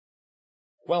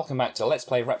Welcome back to Let's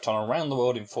Play Repton Around the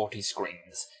World in 40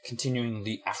 Screens, continuing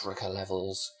the Africa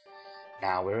levels.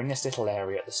 Now, we're in this little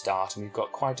area at the start and we've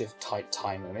got quite a tight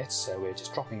time limit, so we're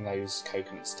just dropping those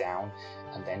coconuts down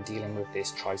and then dealing with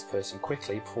this tribesperson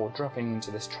quickly before dropping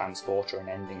into this transporter and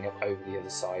ending up over the other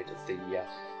side of the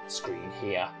screen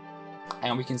here.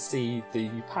 And we can see the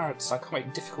parrots are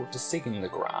quite difficult to see in the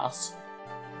grass.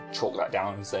 Chalk that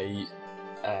down as a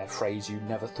phrase you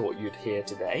never thought you'd hear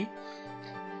today.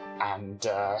 And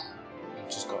we've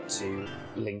just got to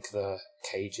link the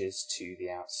cages to the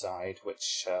outside,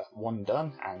 which one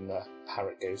done, and the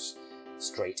parrot goes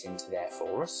straight into there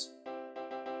for us.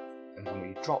 And then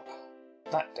we drop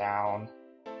that down,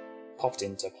 pop it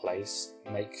into place,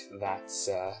 make that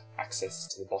access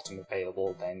to the bottom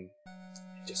available, then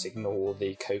just ignore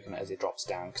the coconut as it drops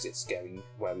down because it's going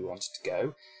where we want it to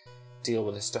go. Deal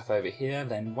with this stuff over here,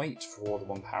 then wait for the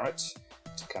one parrot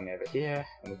to come over here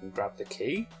and we can grab the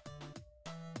key.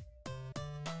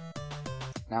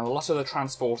 Now, a lot of the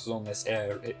transporters on this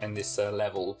area in this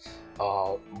level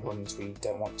are ones we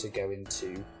don't want to go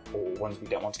into, or ones we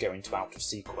don't want to go into out of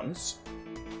sequence.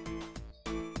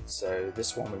 So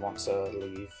this one we want to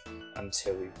leave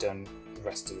until we've done the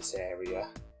rest of this area.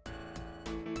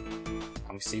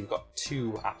 And we see we've got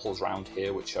 2 apples around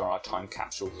here, which are our time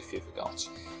capsules if you forgot.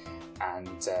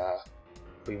 And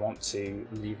we want to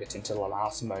leave it until the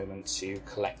last moment to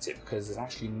collect it because there's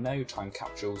actually no time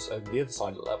capsules over the other side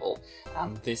of the level,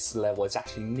 and this level is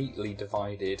actually neatly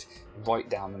divided right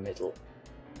down the middle.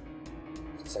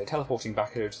 So teleporting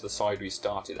back over to the side we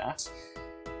started at,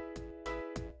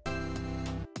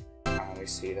 and we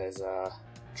see there's a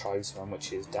tribesman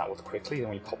which is dealt with quickly. Then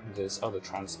we pop into this other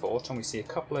transport and we see a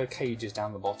couple of cages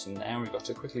down the bottom there. We've got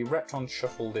to quickly Repton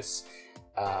shuffle this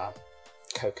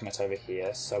coconut over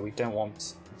here, so we don't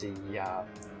want the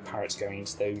parrots going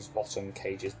into those bottom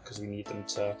cages because we need them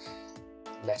to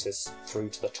let us through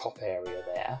to the top area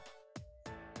there.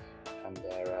 And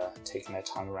they're taking their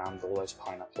time around all those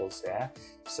pineapples there.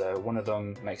 So one of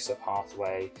them makes a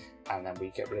pathway and then we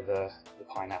get rid of the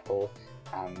pineapple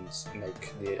and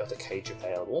make the other cage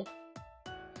available.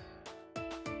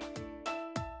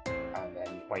 And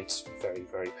then wait very,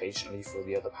 very patiently for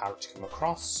the other parrot to come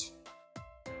across.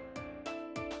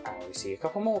 And we see a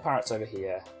couple more parrots over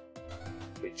here,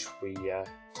 which we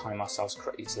time ourselves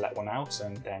correctly to let one out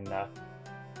and then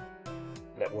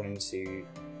let one into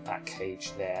that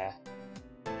cage there.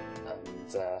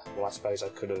 And well, I suppose I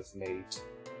could have made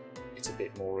it a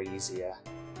bit more easier,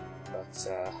 but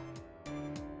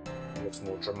it looks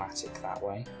more dramatic that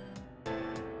way.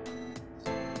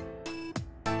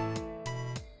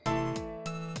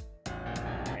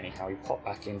 Anyhow, we pop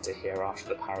back into here after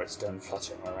the parrot's done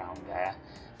fluttering around there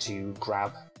to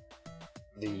grab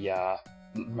the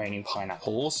remaining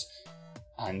pineapples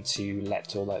and to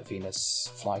let all that Venus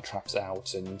flytraps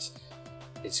out, and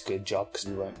it's a good job because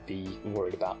we won't be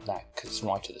worried about that because it's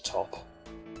right at the top.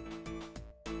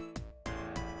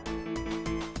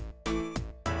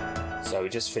 So we're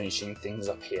just finishing things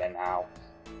up here now,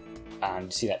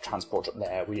 and see that transport up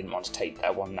there, we didn't want to take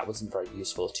that one, that wasn't very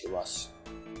useful to us.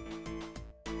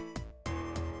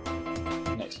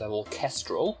 Next level,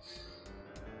 Kestrel.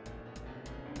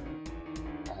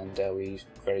 And we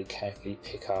very carefully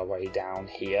pick our way down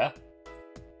here,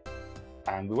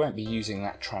 and we won't be using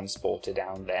that transporter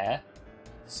down there,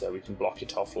 so we can block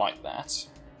it off like that.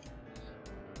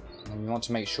 And we want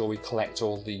to make sure we collect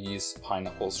all these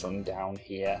pineapples from down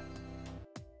here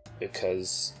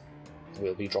because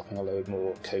we'll be dropping a load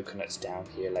more coconuts down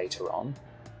here later on.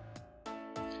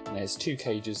 And there's 2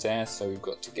 cages there, so we've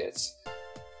got to get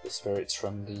the spirits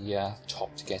from the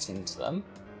top to get into them.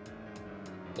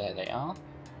 There they are.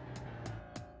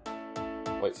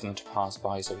 Wait for them to pass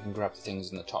by so we can grab the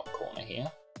things in the top corner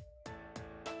here.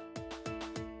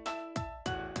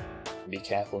 Be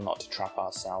careful not to trap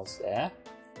ourselves there.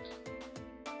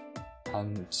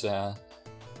 And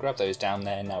grab those down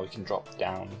there. Now we can drop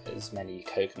down as many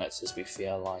coconuts as we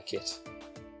feel like it.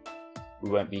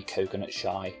 We won't be coconut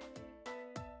shy.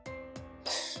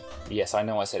 Yes, I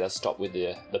know I said I'd stop with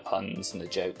the puns and the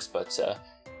jokes, but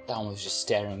that one was just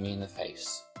staring me in the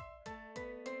face.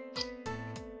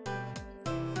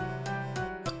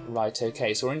 Right,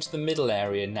 okay, so we're into the middle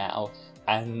area now,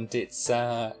 and it's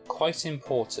quite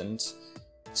important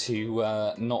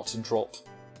to not drop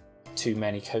too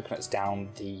many coconuts down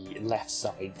the left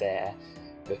side there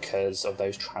because of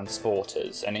those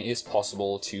transporters, and it is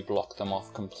possible to block them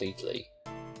off completely.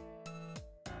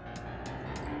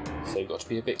 So you've got to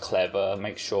be a bit clever,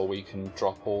 make sure we can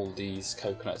drop all these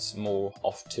coconuts more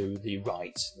off to the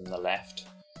right than the left.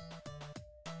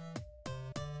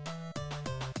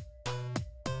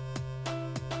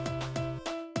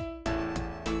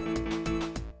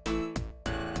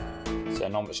 so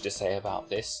not much to say about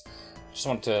this. Just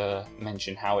want to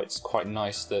mention how it's quite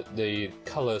nice that the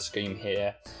colour scheme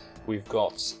here, we've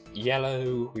got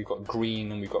yellow, we've got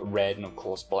green, and we've got red, and of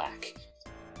course black.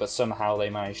 But somehow they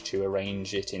managed to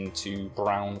arrange it into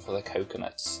brown for the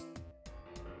coconuts.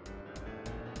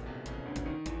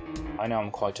 I know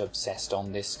I'm quite obsessed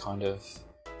on this kind of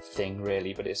thing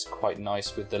really, but it's quite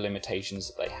nice with the limitations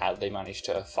that they had. They managed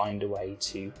to find a way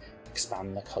to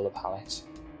expand the colour palette.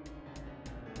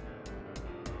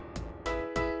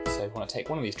 So we want to take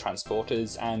one of these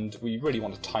transporters, and we really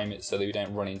want to time it so that we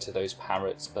don't run into those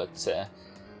parrots, but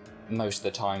most of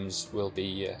the times we'll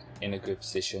be in a good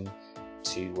position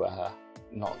to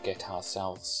not get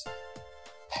ourselves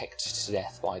pecked to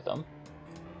death by them.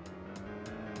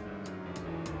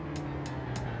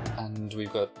 And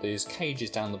we've got these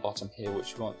cages down the bottom here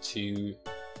which we want to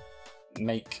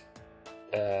make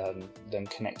them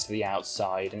connect to the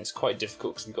outside, and it's quite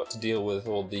difficult because we've got to deal with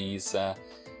all these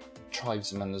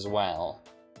tribesmen as well.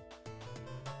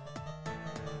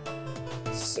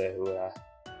 So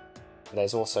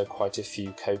there's also quite a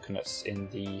few coconuts in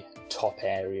the top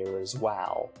area as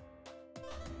well.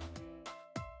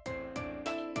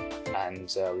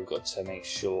 And we've got to make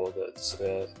sure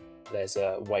that there's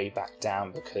a way back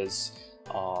down because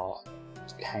our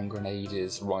hand grenade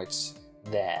is right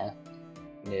there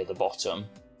near the bottom.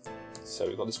 So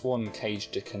we've got this one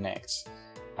cage to connect,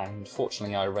 and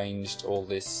fortunately I arranged all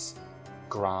this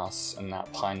grass and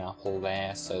that pineapple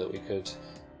there so that we could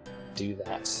do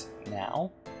that now.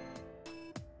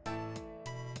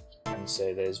 And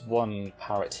so there's one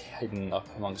parrot hidden up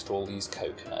amongst all these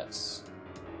coconuts.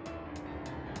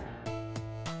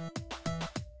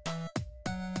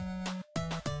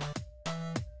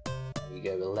 There we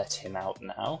go, we'll let him out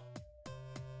now.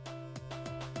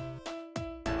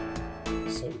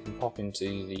 So we can pop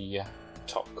into the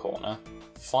top corner,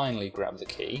 finally grab the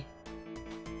key.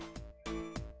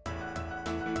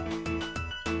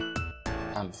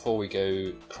 And before we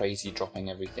go crazy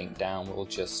dropping everything down, we'll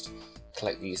just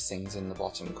collect these things in the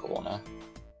bottom corner,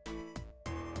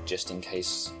 just in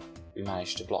case we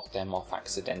manage to block them off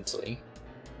accidentally.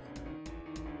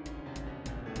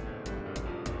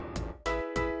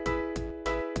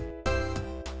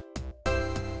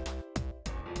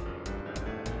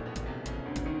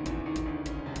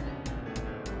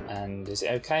 And is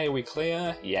it okay? Are we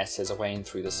clear? Yes, there's a way in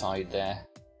through the side there.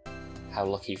 How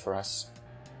lucky for us.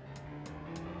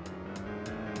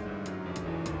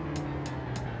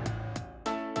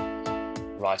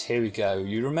 Right, here we go.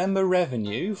 You remember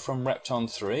revenue from Repton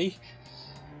 3?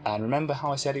 And remember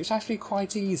how I said it was actually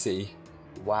quite easy?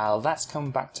 Well, that's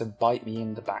come back to bite me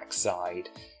in the backside,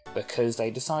 because they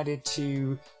decided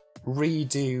to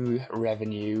redo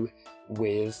revenue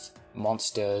with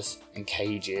monsters and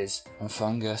cages and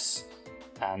fungus,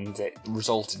 and it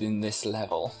resulted in this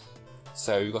level.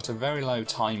 So we've got a very low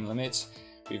time limit,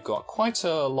 we've got quite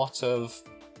a lot of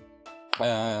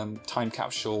time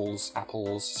capsules,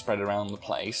 apples spread around the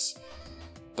place,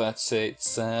 but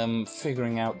it's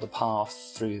figuring out the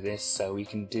path through this so we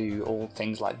can do all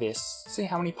things like this. See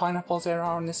how many pineapples there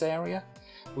are in this area?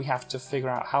 We have to figure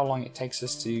out how long it takes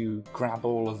us to grab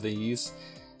all of these,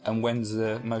 and when's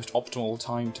the most optimal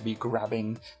time to be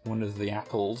grabbing one of the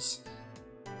apples,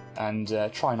 and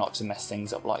try not to mess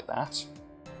things up like that.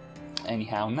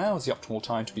 Anyhow, now is the optimal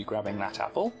time to be grabbing that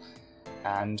apple,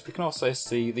 and we can also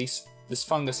see this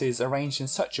fungus is arranged in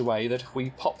such a way that if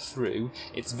we pop through,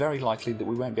 it's very likely that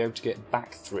we won't be able to get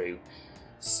back through.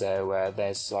 So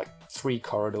there's like 3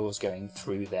 corridors going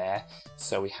through there,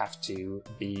 so we have to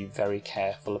be very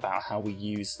careful about how we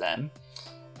use them.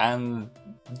 And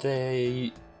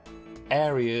the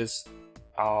areas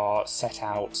are set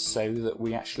out so that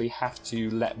we actually have to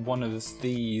let one of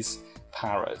these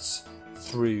parrots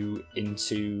through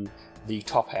into the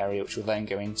top area, which will then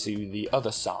go into the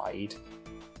other side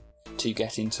to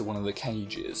get into one of the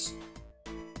cages.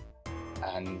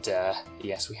 And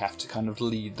yes, we have to kind of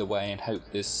lead the way and hope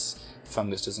this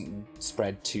fungus doesn't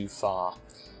spread too far.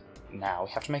 Now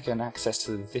we have to make an access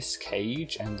to this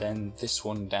cage and then this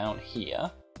one down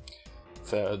here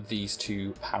for these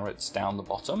 2 parrots down the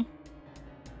bottom,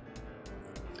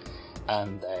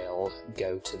 and they'll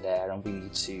go to there, and we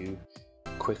need to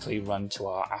quickly run to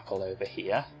our apple over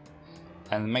here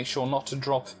and make sure not to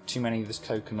drop too many of these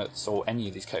coconuts, or any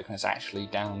of these coconuts actually,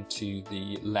 down to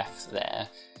the left there,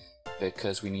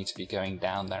 because we need to be going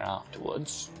down there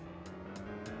afterwards.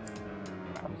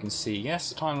 And we can see, yes,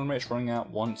 the time limit's running out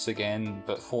once again,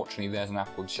 but fortunately there's an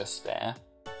apple just there.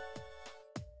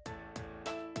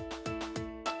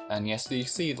 And yes, you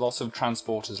see lots of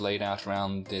transporters laid out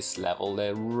around this level.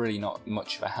 They're really not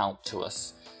much of a help to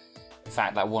us, In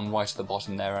fact, that one right at the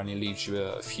bottom there only leaves you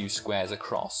a few squares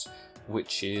across,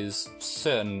 which is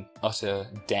certain utter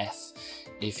death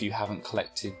if you haven't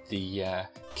collected the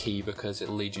key, because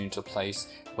it'll lead you into a place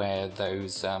where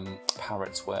those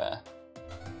parrots were.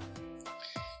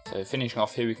 So finishing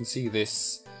off here, we can see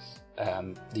this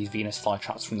these Venus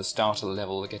flytraps from the start of the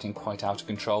level are getting quite out of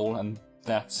control, and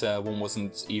that one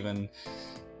wasn't even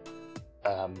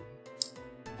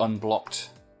unblocked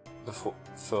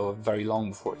for very long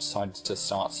before it decided to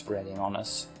start spreading on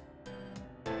us.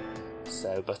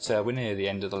 So, but we're near the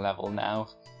end of the level now,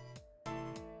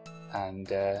 and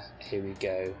here we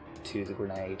go to the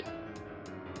grenade.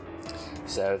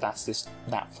 So that's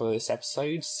that for this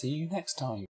episode. See you next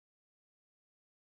time.